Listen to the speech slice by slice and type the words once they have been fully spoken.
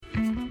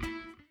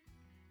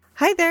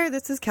Hi there,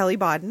 this is Kelly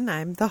Bodden.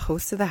 I'm the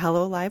host of the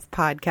Hello Live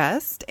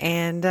podcast,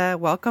 and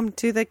welcome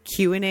to the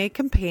Q&A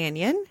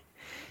companion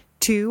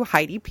to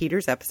Heidi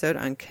Peters' episode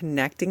on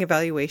connecting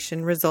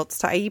evaluation results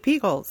to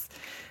IEP goals.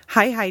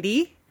 Hi,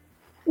 Heidi.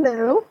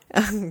 Hello.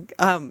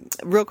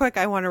 Real quick,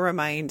 I want to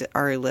remind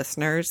our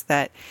listeners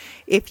that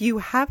if you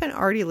haven't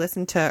already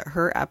listened to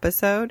her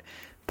episode,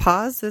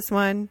 pause this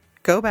one,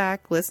 go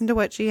back, listen to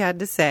what she had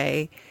to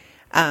say.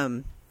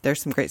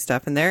 There's some great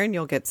stuff in there, and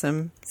you'll get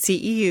some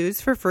CEUs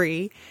for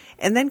free.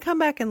 And then come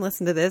back and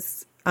listen to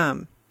this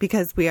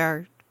because we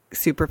are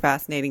super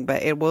fascinating,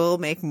 but it will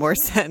make more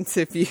sense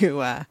if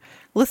you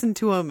listen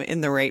to them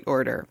in the right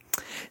order.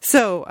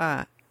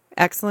 So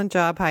excellent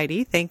job,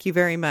 Heidi. Thank you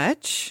very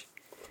much.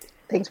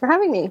 Thanks for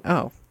having me.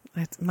 Oh,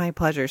 it's my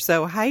pleasure.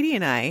 So Heidi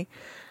and I,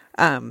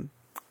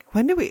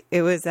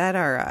 it was at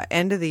our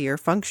end of the year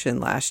function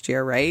last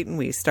year, right? And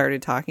we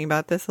started talking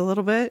about this a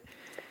little bit.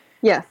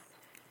 Yes.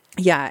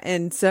 Yeah.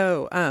 And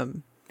so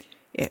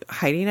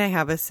Heidi and I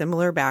have a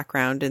similar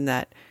background in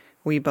that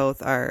we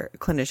both are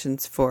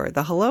clinicians for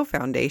the Hello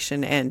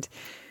Foundation. And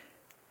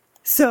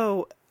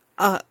so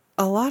a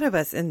lot of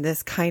us in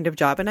this kind of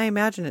job, and I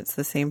imagine it's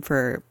the same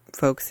for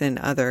folks in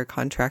other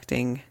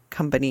contracting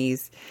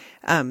companies,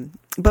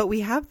 but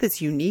we have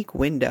this unique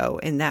window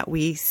in that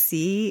we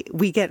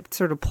get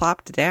sort of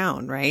plopped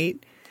down,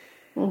 right?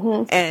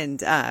 Mm-hmm.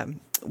 And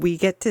we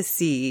get to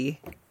see,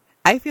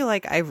 I feel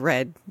like I've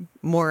read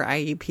more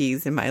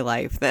IEPs in my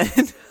life than,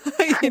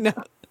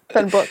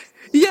 than books.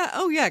 Yeah.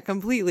 Oh, yeah,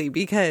 completely.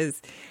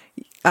 Because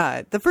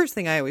the first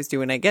thing I always do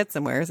when I get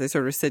somewhere is I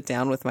sort of sit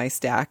down with my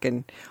stack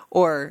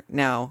or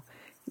now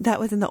that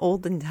was in the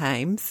olden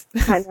times.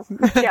 I know.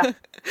 Yeah.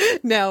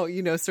 Now,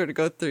 sort of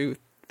go through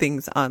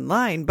things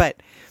online.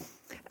 But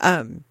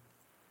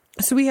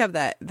so we have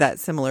that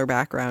similar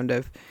background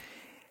of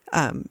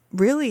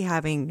really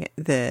having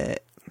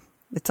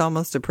it's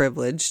almost a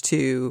privilege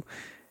to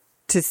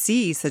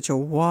see such a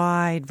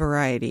wide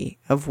variety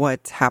of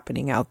what's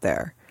happening out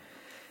there.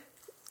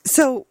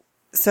 So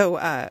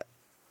I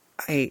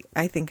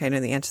think I know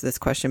the answer to this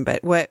question,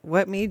 but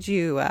what made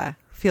you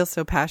feel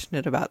so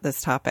passionate about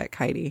this topic,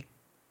 Heidi?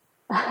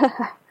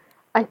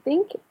 I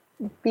think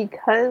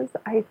because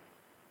I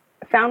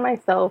found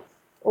myself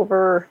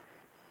over,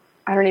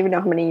 I don't even know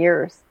how many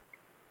years,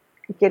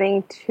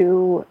 getting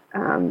to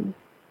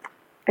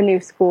a new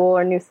school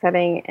or new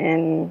setting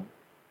and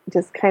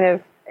just kind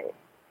of,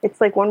 it's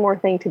like one more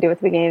thing to do at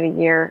the beginning of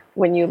the year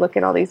when you look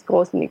at all these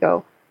goals and you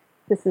go,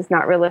 this is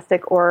not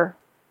realistic, or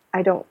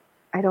I don't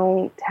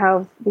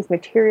have these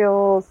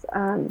materials,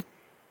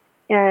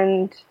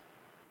 and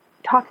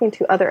talking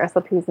to other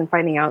SLPs and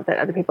finding out that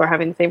other people are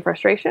having the same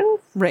frustrations,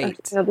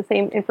 right? The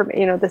same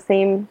the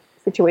same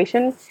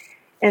situation,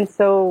 and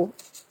so,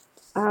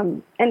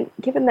 and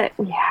given that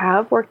we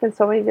have worked in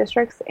so many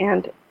districts,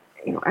 and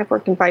I've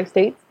worked in 5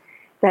 states,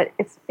 that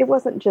it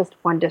wasn't just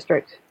one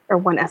district or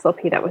one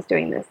SLP that was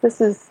doing this.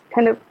 This is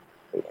kind of,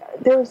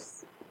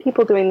 there's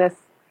people doing this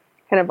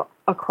kind of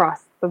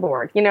across the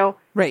board,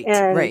 Right,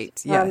 and,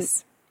 right,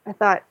 yes. I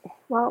thought,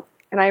 well,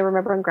 and I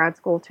remember in grad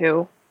school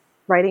too,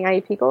 writing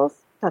IEP goals,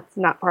 that was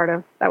not part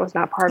of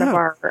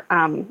our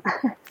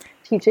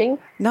teaching.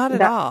 Not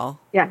at all.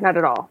 Yeah, not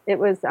at all. It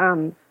was,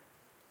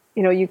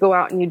 you go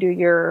out and you do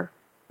your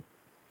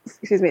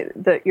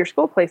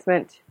school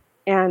placement,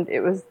 and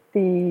it was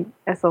the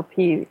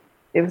SLP,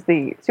 it was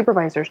the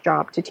supervisor's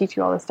job to teach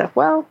you all this stuff.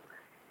 Well,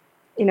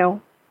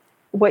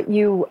 what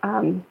you,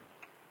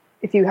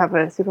 if you have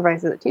a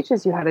supervisor that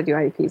teaches you how to do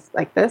IEPs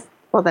like this,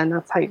 well, then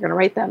that's how you're going to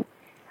write them.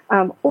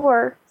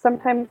 Or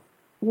sometimes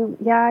you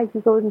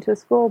go into a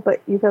school,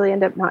 but you really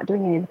end up not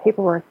doing any of the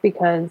paperwork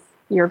because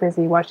you're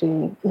busy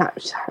watching,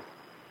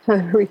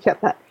 recap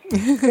that.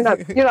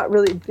 You're not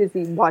really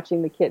busy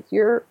watching the kids.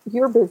 You're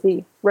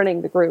busy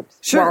running the groups.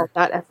 Sure. While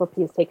that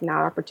SLP is taking that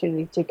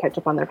opportunity to catch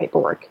up on their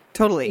paperwork.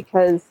 Totally.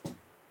 Because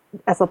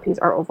SLPs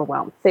are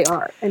overwhelmed. They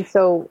are. And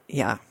so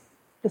yeah,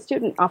 the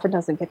student often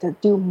doesn't get to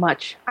do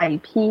much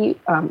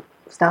IEP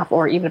stuff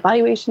or even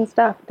evaluation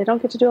stuff. They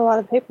don't get to do a lot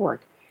of the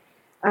paperwork.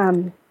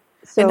 And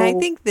I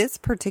think this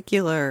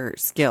particular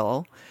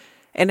skill,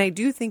 and I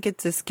do think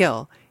it's a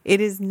skill, it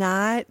is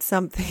not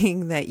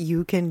something that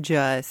you can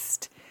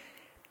just,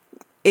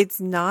 it's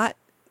not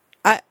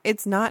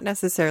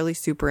necessarily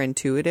super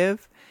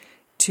intuitive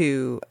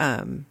to,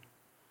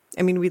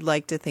 we'd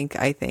like to think,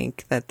 I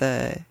think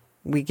that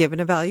we give an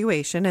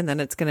evaluation and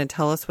then it's going to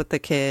tell us what the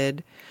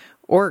kid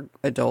or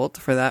adult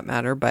for that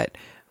matter, but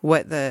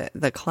what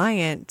the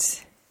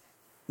client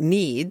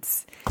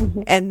needs,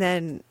 mm-hmm. and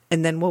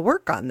then we'll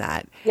work on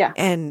that. Yeah.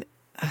 And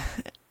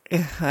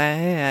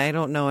I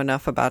don't know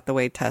enough about the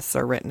way tests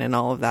are written and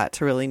all of that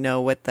to really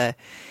know what the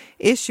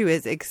issue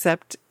is,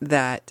 except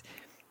that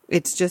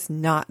it's just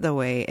not the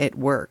way it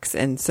works.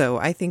 And so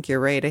I think you're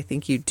right. I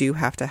think you do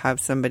have to have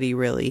somebody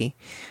really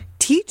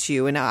teach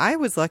you. And I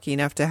was lucky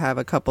enough to have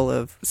a couple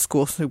of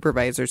school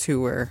supervisors who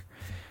were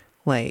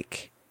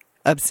like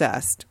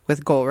obsessed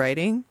with goal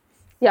writing.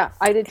 Yeah,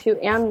 I did too.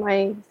 And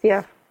my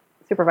CF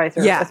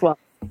supervisor as well.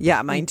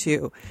 Yeah, mine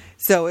too.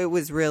 So it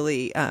was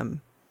really,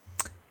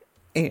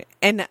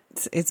 And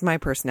it's my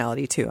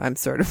personality too. I'm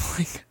sort of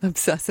like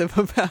obsessive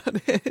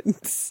about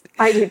it.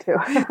 I do too.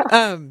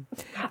 But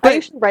I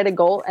usually write a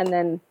goal and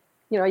then,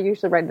 I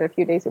usually write it a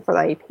few days before the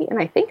IEP and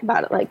I think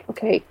about it like,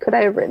 okay, could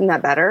I have written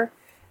that better?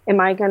 Am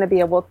I going to be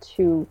able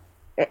to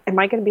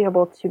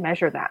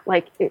measure that?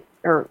 Like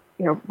when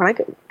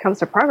it comes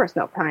to progress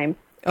note time,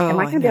 am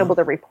I going to be able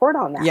to report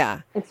on that?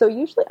 Yeah. And so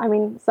usually,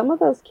 some of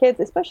those kids,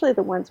 especially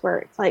the ones where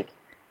it's like,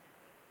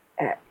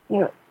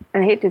 and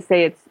I hate to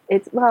say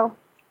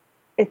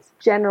it's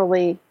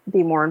generally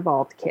the more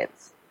involved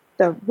kids,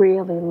 the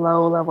really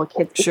low level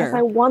kids, because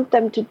I want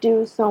them to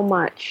do so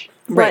much.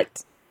 Right.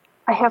 But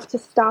I have to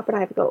stop and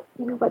I have to go,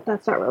 you know what,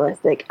 that's not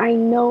realistic. I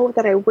know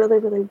that I really,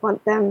 really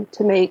want them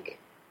to make,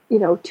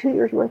 2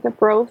 years worth of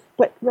growth,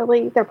 but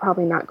really they're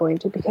probably not going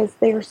to because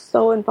they are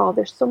so involved.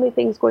 There's so many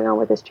things going on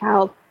with this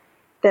child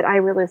that I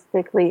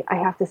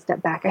have to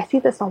step back. I see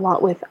this a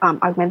lot with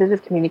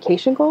augmentative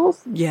communication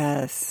goals.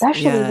 Yes.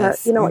 Especially where,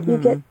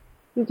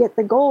 you get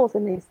the goals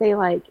and they say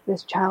like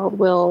this child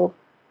will,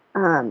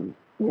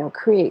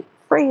 create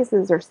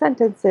phrases or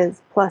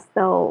sentences, plus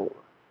they'll,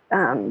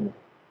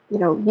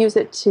 use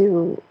it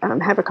to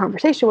have a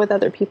conversation with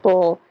other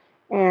people.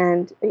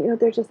 And,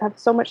 they just have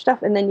so much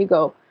stuff. And then you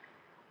go,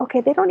 okay,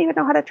 they don't even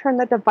know how to turn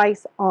the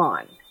device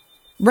on.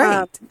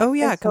 Right.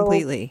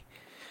 Completely.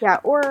 Yeah.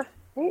 Or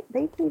they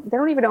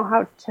don't even know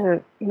how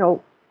to,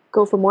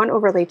 go from one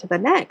overlay to the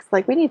next.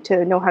 Like we need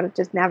to know how to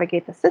just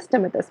navigate the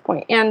system at this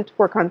point and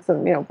work on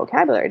some,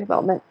 vocabulary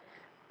development.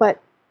 But,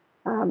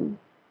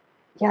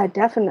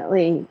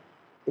 definitely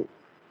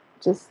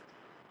just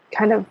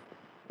kind of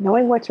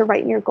knowing what to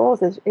write in your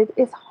goals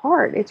is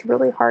hard. It's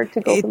really hard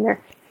to go from there.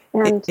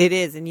 And it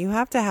is. And you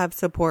have to have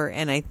support.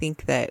 And I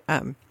think that,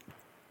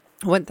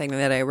 one thing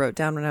that I wrote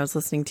down when I was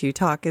listening to you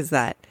talk is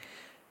that,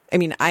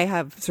 I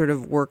have sort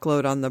of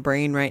workload on the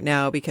brain right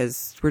now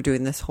because we're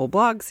doing this whole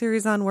blog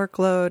series on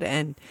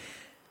workload.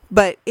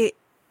 But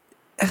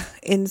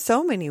in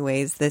so many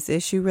ways, this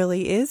issue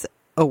really is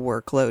a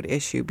workload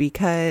issue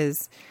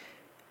because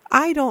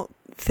I don't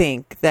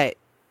think that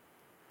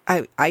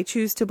I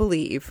choose to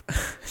believe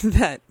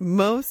that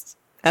most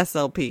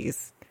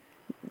SLPs,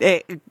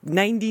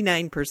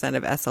 99%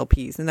 of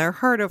SLPs in their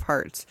heart of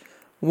hearts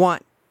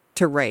want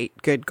to write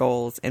good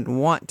goals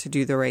and want to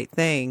do the right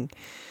thing.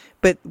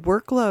 But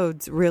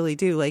workloads really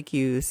do, like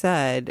you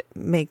said,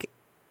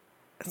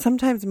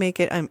 sometimes make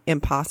it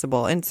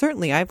impossible. And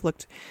certainly I've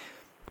looked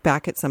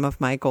back at some of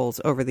my goals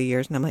over the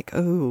years and I'm like,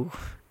 oh,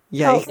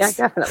 yikes. Oh, yeah,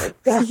 definitely.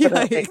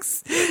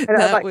 Yikes.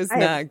 That was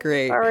not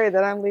great. Sorry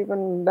that I'm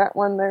leaving that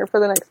one there for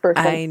the next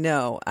person. I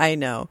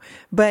know.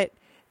 But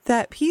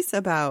that piece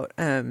about,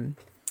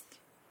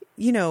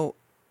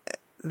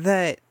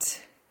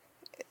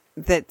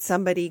 that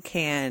somebody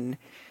can,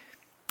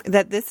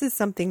 that this is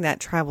something that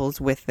travels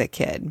with the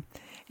kid.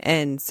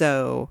 And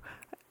so,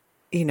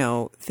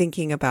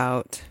 thinking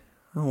about,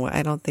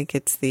 I don't think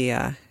it's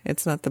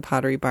it's not the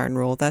Pottery Barn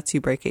Rule. That's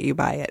you break it, you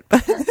buy it.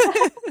 But,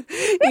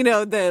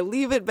 the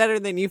leave it better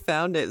than you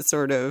found it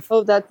sort of.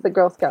 Oh, that's the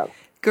Girl Scouts.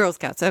 Girl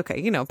Scouts.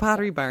 Okay.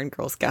 Pottery Barn,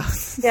 Girl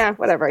Scouts. Yeah,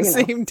 whatever.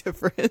 Same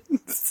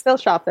difference. They'll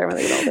shop there when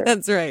they get older.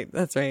 That's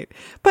right.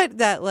 But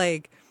that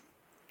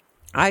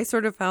I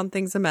sort of found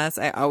things a mess.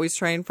 I always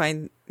try and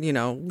find,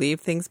 leave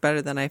things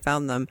better than I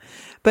found them.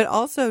 But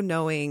also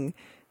knowing,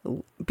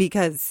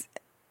 because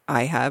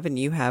I have and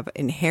you have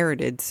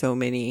inherited so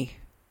many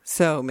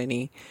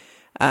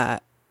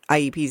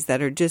IEPs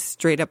that are just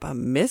straight up a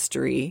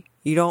mystery.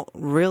 You don't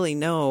really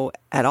know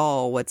at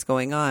all what's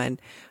going on.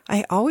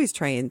 I always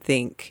try and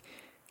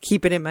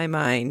keep it in my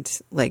mind,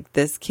 like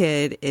this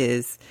kid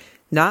is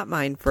not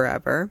mine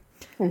forever.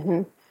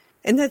 Mm-hmm.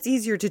 And that's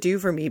easier to do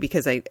for me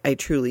because I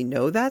truly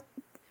know that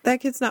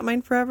kid's not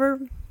mine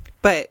forever.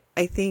 But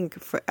I think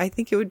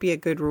it would be a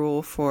good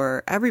rule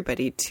for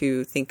everybody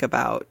to think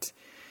about,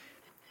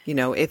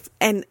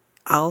 and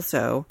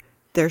also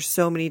there's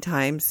so many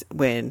times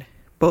when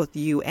both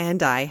you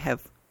and I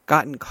have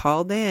gotten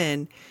called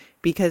in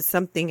because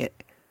something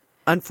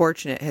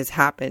unfortunate has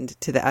happened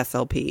to the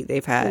SLP.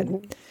 They've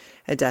had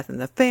a death in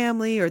the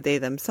family or they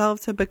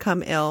themselves have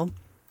become ill.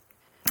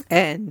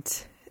 And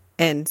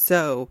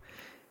so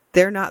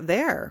they're not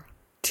there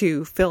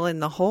to fill in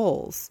the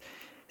holes.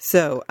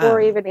 So,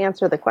 or even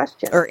answer the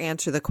questions. Or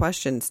answer the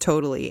questions,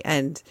 totally.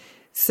 And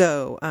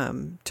so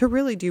to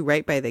really do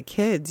right by the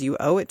kids, you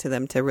owe it to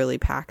them to really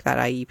pack that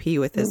IEP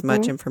with as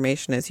much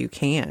information as you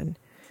can.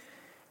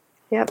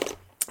 Yep.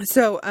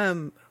 So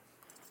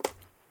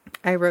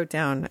I wrote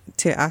down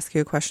to ask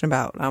you a question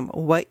about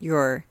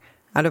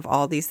out of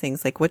all these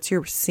things, what's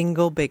your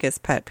single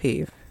biggest pet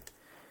peeve?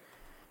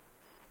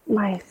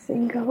 My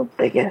single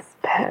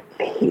biggest pet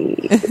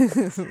peeve.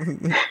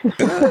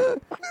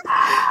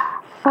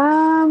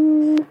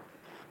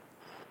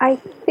 I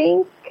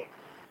think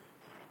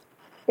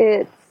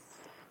it's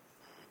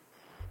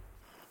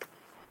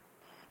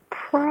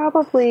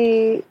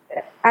probably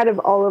out of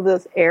all of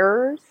those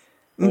errors,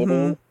 maybe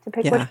to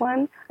pick which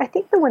one. I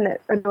think the one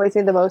that annoys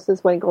me the most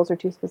is when goals are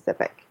too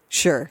specific.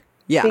 Sure.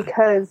 Yeah.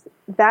 Because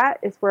that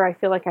is where I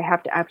feel like I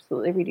have to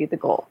absolutely redo the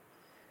goal.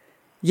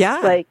 Yeah.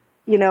 Like,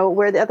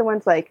 where the other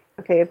one's like,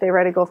 okay, if they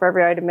write a goal for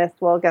every item missed,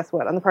 well, guess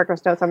what? On the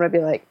progress notes, I'm going to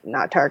be like,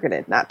 not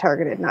targeted, not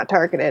targeted, not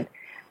targeted.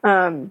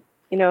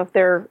 If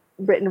they're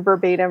written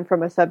verbatim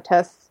from a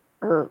subtest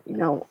or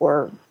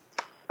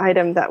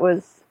item that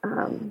was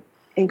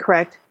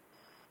incorrect,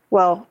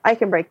 well, I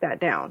can break that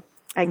down.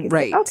 I can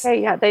say,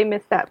 okay, yeah, they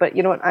missed that, but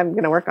you know what? I'm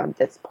going to work on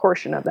this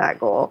portion of that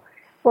goal.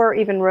 Or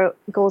even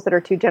goals that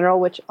are too general,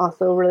 which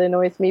also really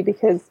annoys me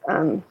because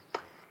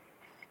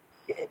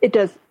it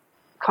does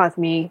cause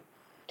me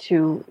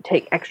to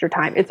take extra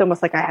time. It's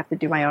almost like I have to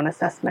do my own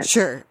assessment.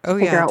 Sure. Oh,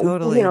 yeah,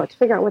 totally. To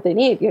figure out what they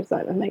need.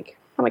 I'm like,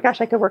 oh my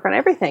gosh, I could work on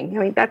everything.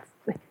 I mean,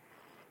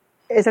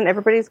 isn't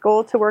everybody's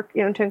goal to work,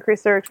 to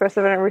increase their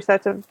expressive and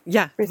receptive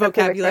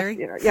vocabulary.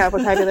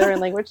 Vocabulary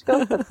and language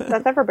skills.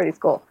 That's everybody's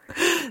goal.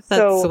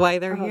 That's why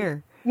they're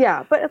here.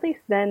 Yeah, but at least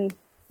then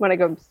when I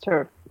go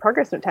to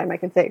progress note time, I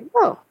can say,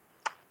 oh,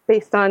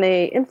 based on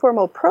a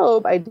informal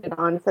probe I did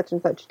on such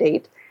and such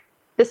date,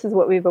 this is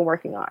what we've been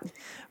working on.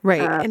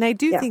 Right. And I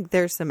do think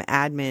there's some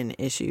admin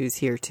issues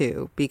here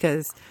too,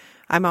 because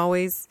I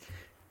always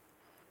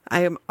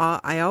am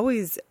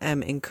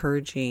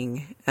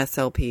encouraging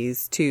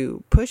SLPs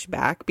to push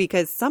back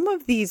because some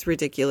of these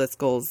ridiculous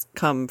goals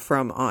come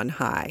from on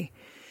high,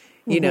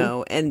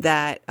 and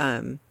that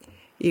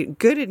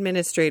good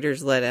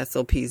administrators let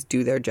SLPs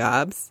do their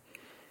jobs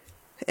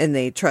and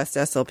they trust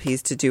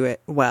SLPs to do it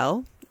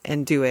well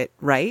and do it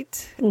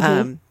right.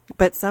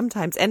 But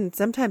sometimes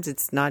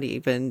it's not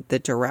even the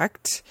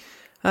direct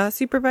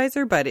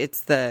supervisor, but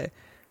it's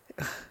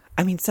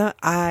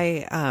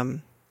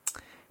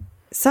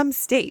some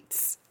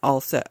states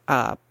also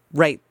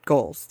write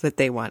goals that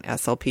they want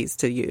SLPs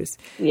to use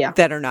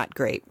that are not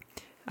great.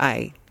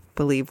 I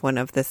believe one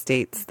of the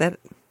states that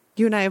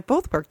you and I have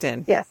both worked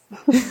in. Yes.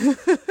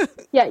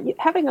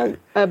 Having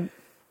a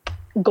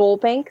goal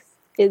banks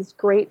is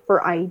great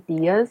for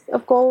ideas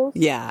of goals.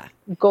 Yeah.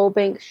 Goal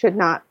banks should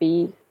not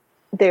be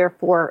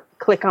therefore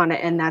click on it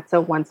and that's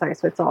a one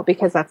size fits all,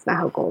 because that's not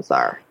how goals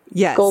are.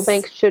 Yes. Goal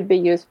banks should be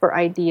used for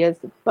ideas,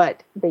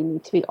 but they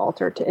need to be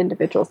altered to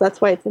individuals. That's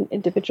why it's an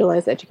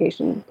individualized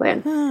education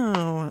plan.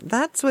 Oh,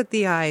 that's what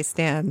the I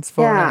stands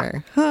for.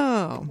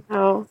 Yeah.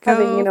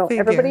 Having,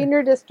 everybody in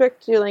your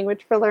district do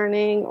language for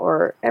learning,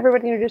 or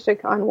everybody in your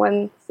district on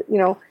one,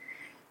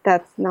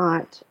 that's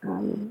not,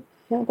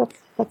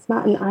 that's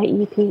not an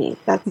IEP.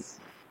 That's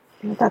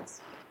an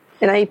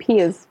IEP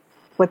is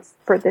what's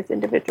for this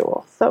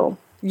individual. So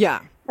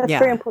that's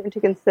very important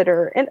to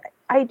consider. And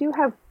I've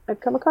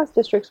come across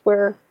districts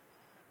where,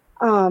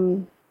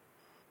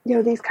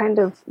 these kind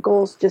of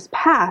goals just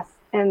pass.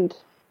 And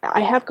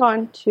I have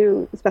gone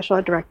to a special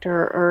ed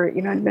director or,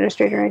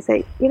 administrator, and I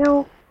say,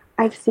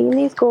 I've seen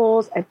these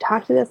goals. I've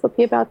talked to the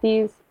SLP about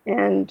these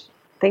and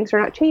things are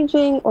not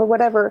changing or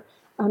whatever.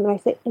 And I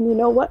say,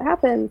 and what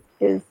happens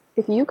is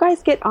if you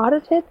guys get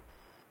audited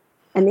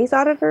and these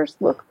auditors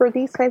look for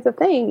these kinds of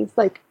things,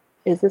 like,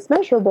 is this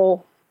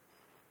measurable?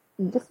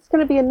 This is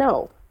going to be a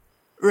no.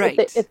 Right.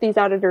 If these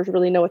auditors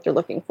really know what they're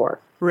looking for.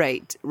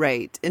 Right.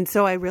 And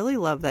so I really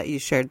love that you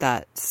shared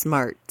that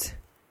SMART,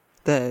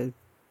 the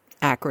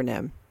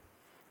acronym.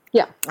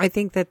 Yeah. I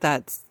think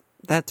that's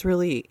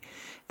great.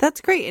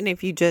 And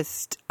if you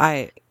just,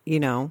 it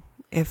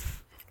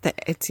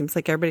seems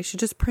like everybody should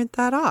just print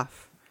that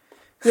off.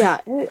 Yeah.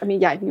 I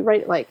mean, if you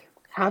write like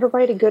how to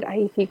write a good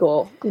IEP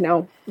goal,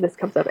 this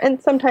comes up.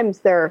 And sometimes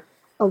they're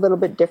a little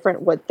bit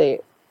different what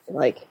they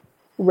like.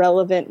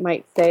 Relevant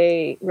might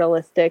say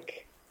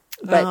realistic,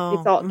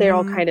 but they're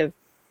all kind of,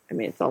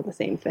 it's all the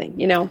same thing,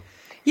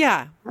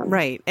 Yeah,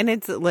 right. And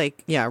it's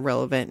like,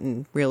 relevant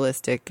and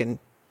realistic and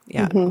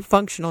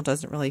functional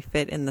doesn't really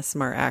fit in the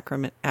SMART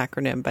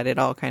acronym, but it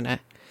all kind of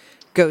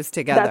goes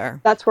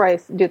together. That's where I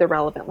do the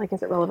relevant. Like,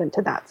 is it relevant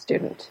to that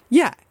student?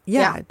 Yeah,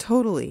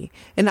 totally.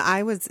 And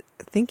I was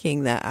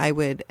thinking that I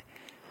would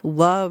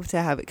love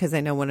to have it because I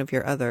know one of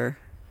your other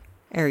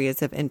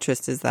areas of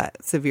interest is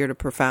that severe to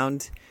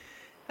profound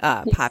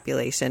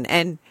population.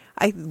 And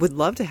I would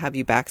love to have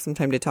you back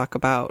sometime to talk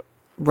about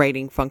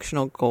writing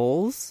functional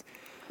goals.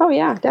 Oh,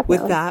 yeah, definitely.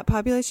 With that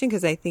population,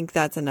 because I think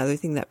that's another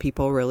thing that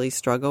people really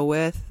struggle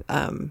with.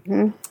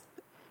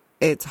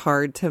 It's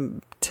hard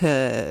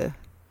to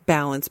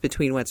balance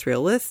between what's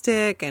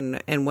realistic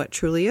and what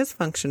truly is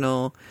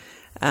functional.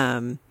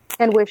 And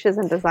wishes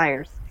and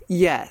desires.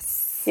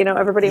 Yes.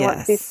 Everybody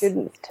wants these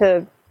students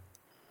to,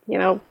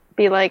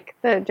 be like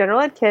the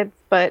general ed kids,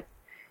 but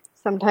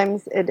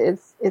sometimes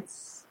it's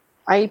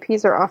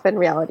IEPs are often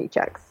reality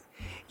checks.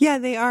 Yeah,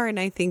 they are. And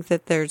I think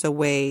that there's a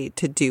way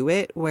to do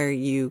it where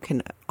you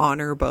can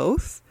honor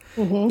both.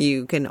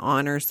 You can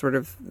honor sort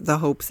of the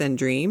hopes and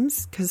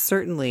dreams, because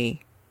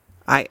certainly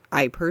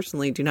I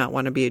personally do not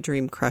want to be a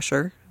dream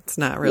crusher. It's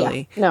not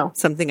really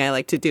something I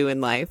like to do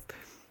in life.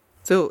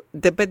 So,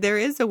 but there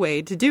is a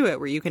way to do it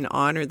where you can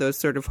honor those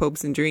sort of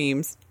hopes and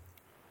dreams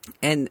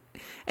and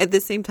at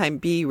the same time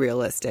be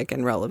realistic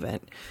and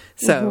relevant.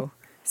 So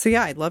So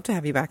yeah, I'd love to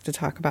have you back to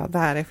talk about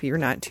that if you're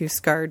not too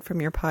scarred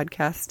from your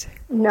podcast.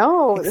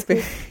 No, this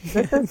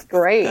is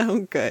great.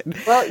 Oh, good.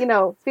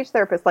 Well, speech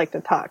therapists like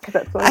to talk because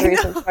that's one of the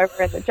reasons why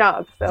we're in the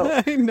job.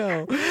 So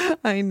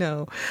I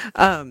know.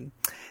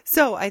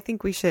 So I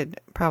think we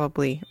should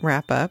probably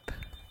wrap up.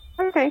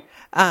 Okay.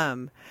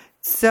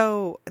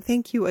 So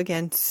thank you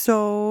again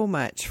so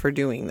much for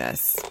doing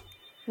this.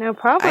 No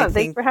problem.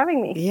 Thanks for having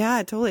me.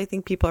 Yeah, totally. I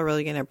think people are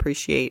really going to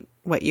appreciate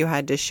what you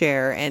had to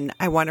share. And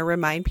I want to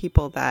remind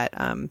people that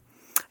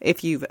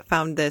if you've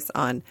found this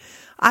on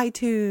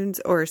iTunes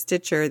or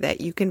Stitcher,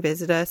 that you can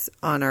visit us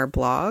on our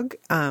blog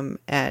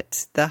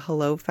at the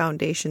Hello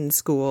Foundation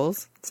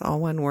Schools, it's all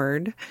one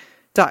word,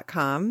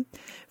 .com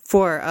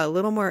for a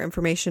little more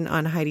information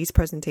on Heidi's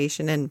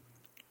presentation. And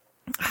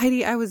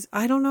Heidi,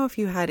 I don't know if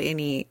you had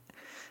any,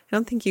 I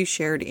don't think you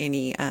shared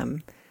any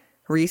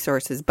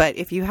resources, but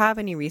if you have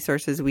any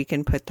resources, we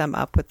can put them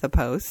up with the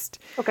post.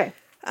 Okay.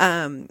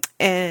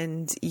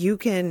 And you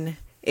can,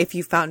 if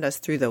you found us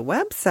through the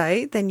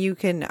website, then you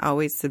can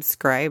always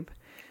subscribe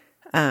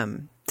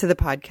to the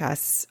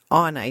podcasts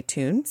on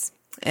iTunes,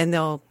 and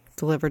they'll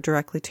deliver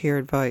directly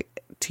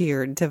to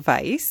your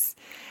device.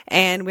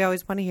 And we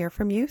always want to hear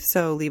from you,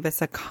 so leave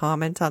us a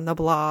comment on the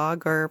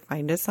blog or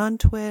find us on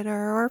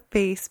Twitter or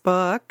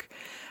Facebook.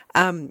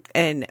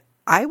 And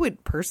I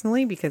would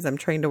personally, because I'm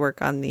trying to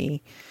work on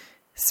the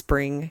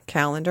spring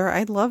calendar,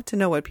 I'd love to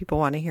know what people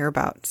want to hear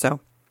about. So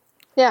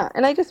yeah,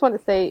 and I just want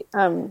to say,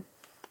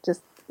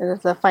 just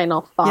as a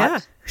final thought, yeah,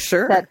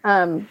 sure, that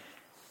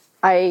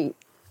I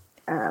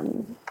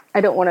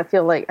don't want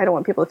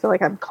people to feel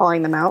like I'm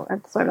calling them out,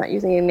 so I'm not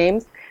using any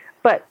names.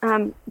 But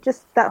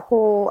just that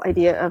whole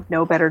idea of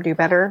know better, do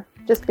better.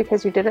 Just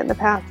because you did it in the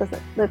past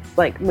doesn't, let's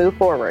like move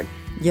forward.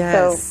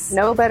 Yes. So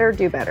know better,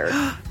 do better.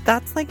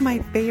 That's like my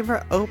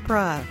favorite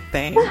Oprah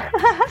thing.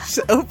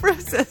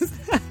 Oprah says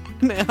that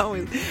now.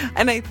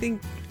 And I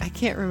think, I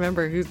can't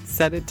remember who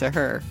said it to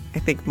her. I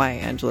think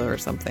Maya Angelou or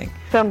something.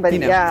 Somebody,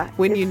 yeah.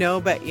 When you know,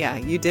 but yeah,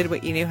 you did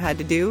what you knew had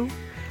to do.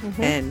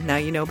 Mm-hmm. And now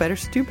you know better,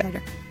 so do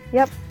better.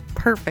 Yep.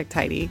 Perfect,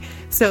 Heidi.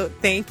 So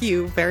thank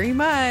you very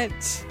much.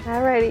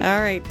 Alrighty.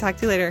 All right. Talk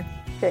to you later.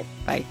 Okay.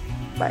 Bye.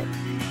 Bye.